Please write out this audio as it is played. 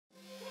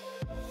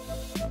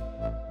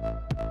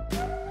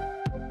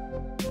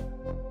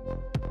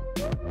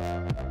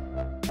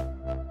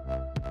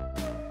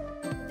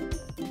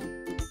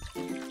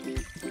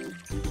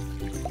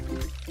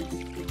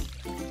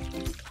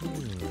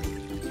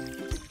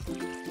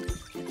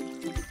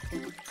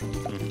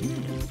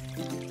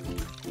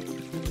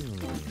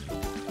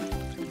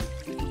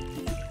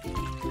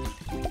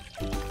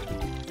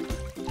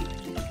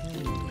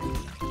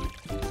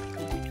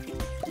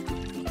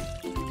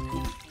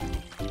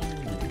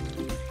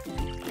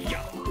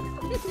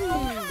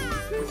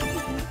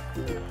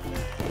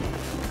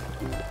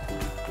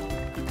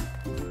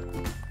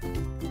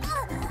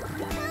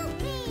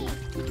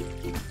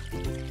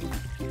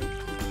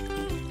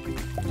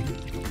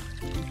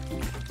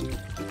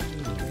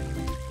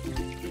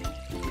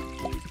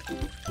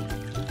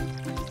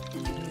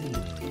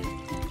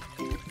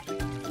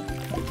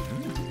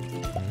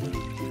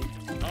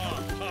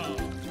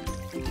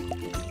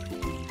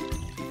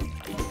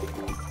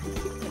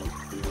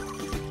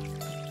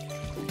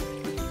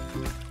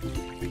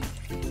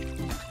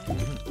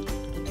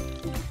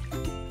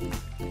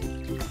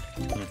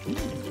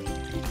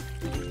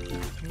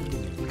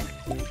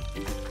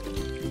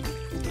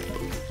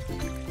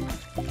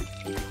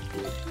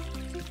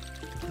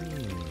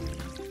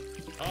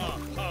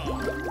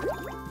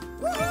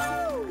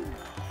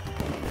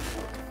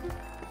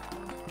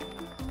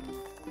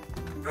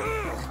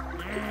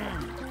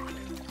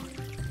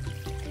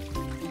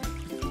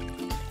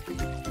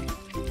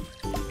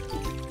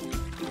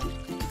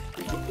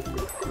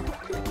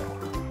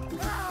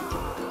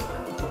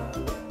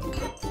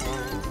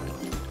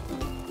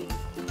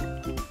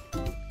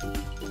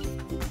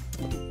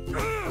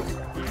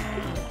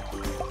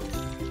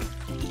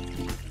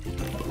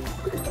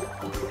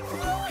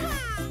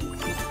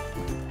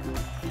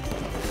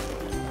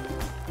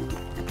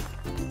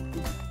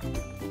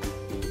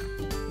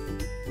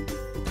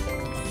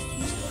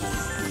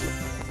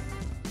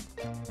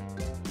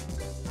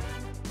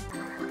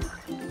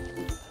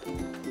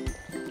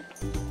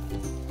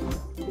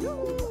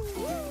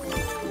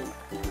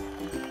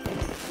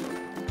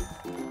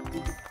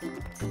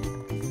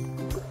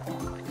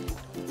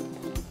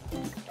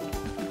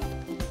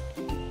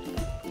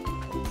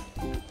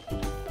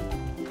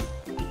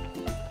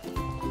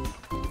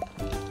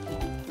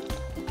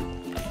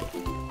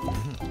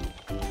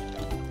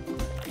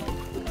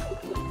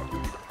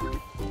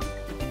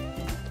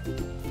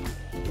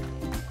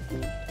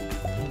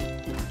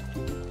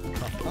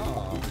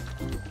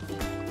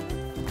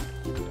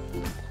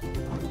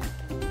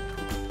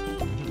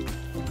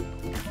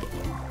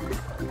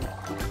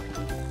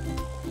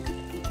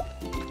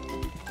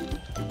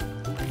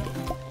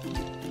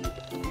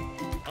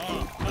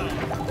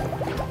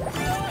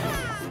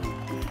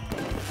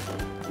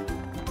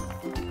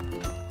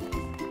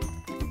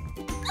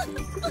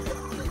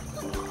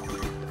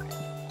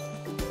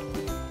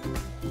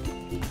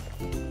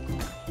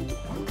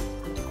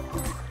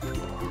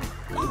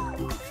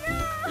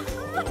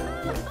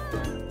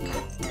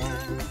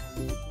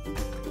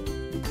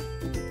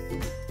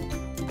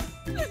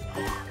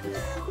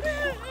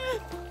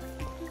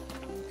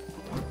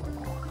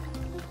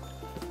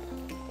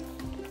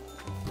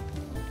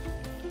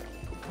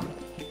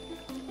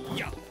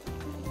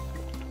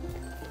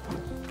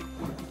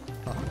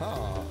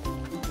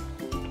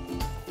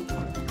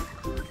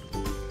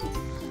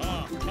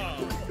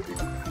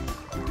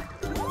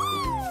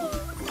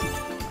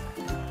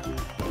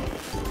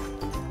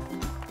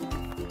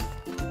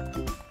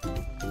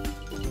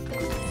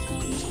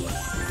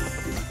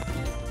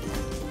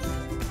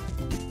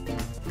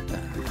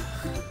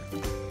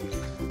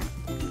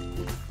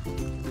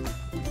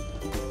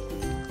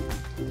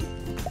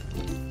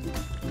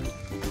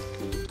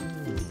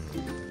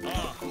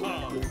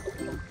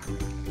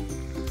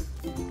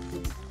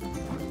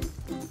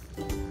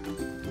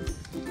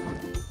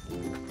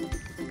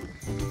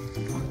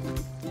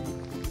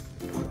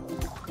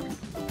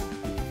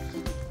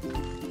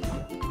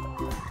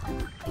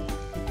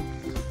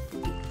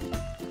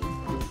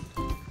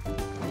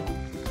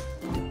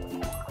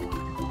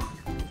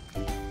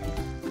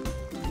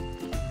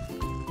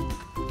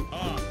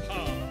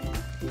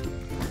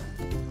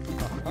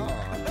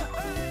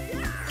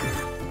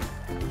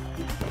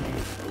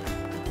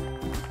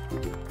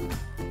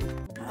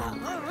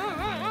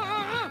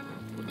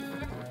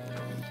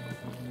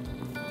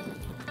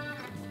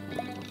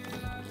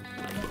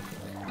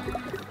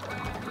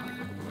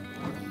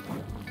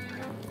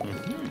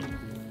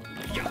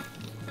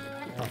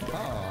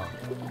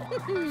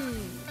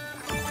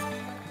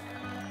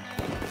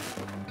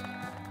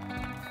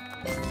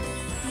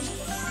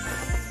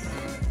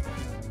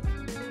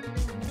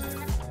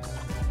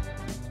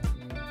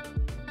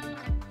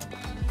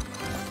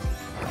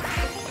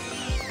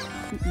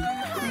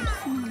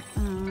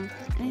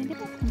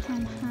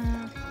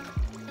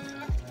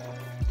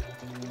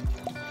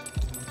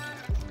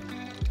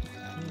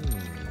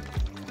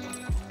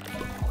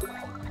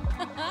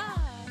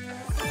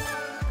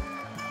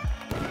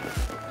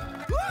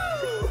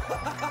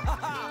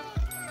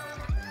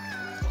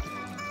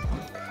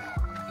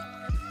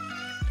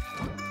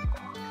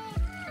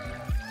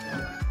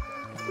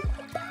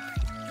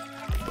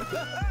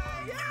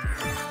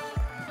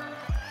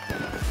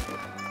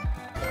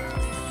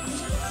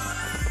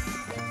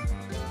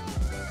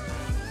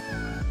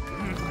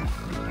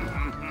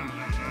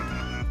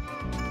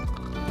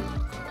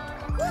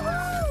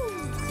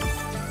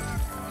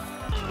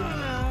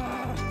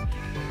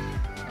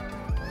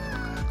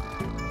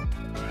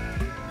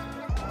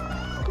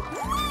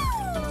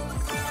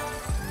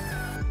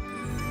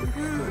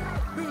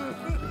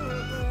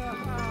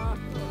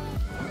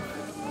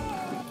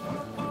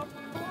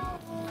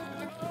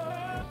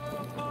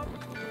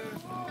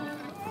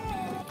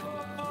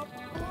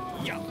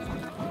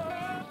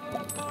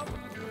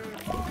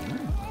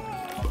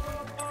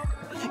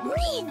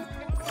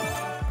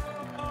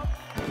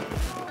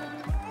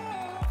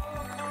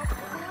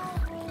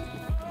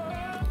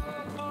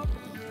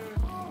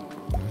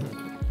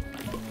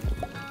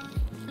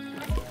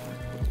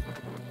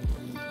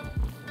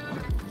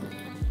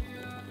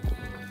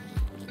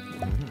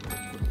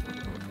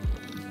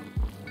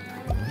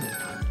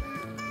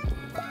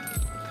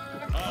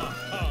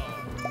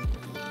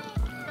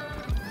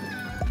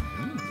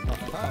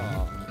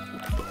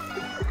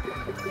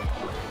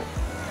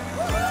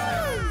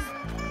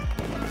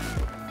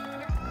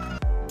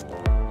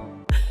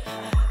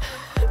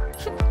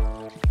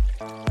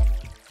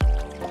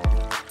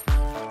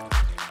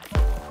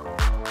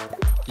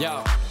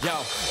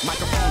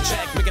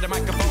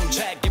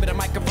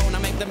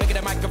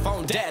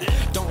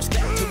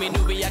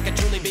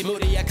be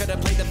moody. I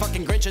could've played the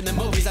fucking Grinch in the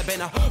movies. I've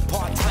been a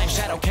part-time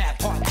shadow cat,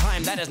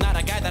 part-time. That is not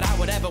a guy that I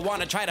would ever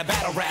wanna try to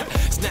battle rap.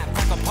 Snap,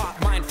 crackle,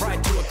 pop, mind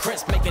fried to a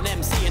crisp, make an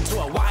MC into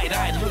a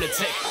wide-eyed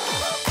lunatic.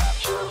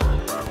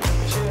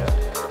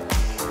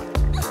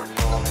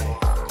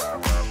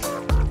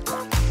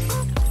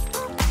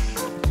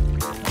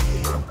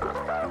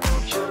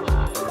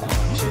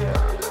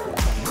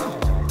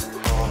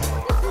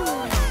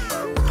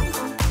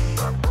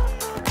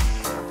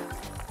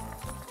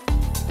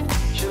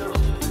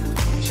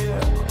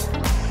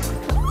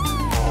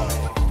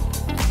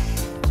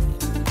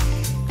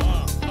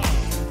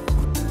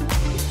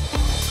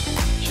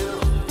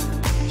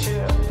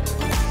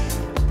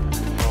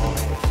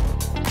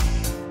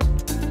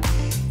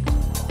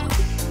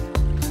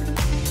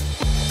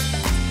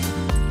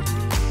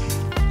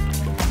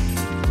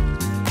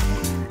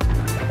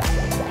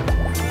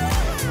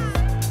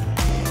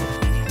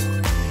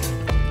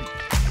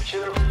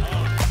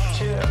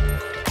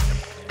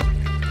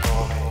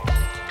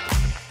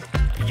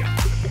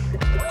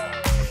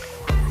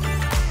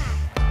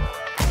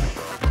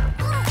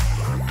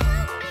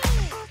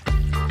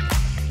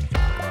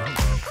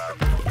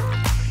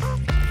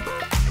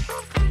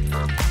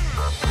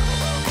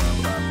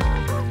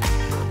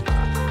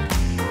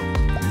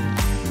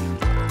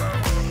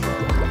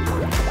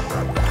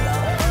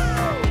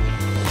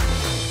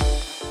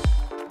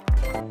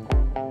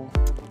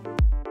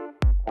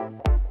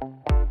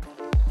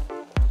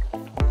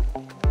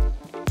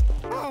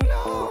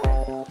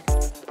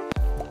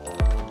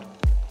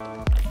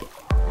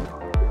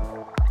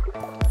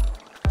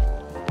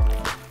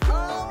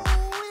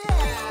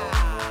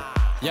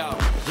 Yo,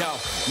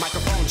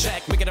 microphone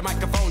check, make it a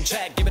microphone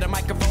check. Give it a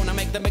microphone, I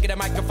make it a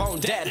microphone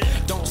dead.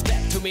 Don't step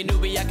to me,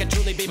 newbie, I could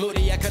truly be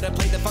moody. I could've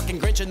played the fucking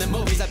Grinch in the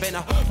movies. I've been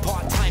a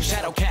part-time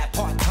shadow cat,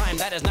 part-time.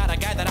 That is not a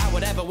guy that I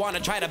would ever wanna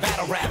try to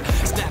battle rap.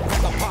 Snap,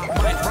 crackle, pop,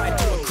 mind fried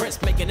to a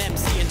crisp, make an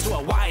MC into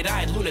a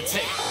wide-eyed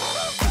lunatic.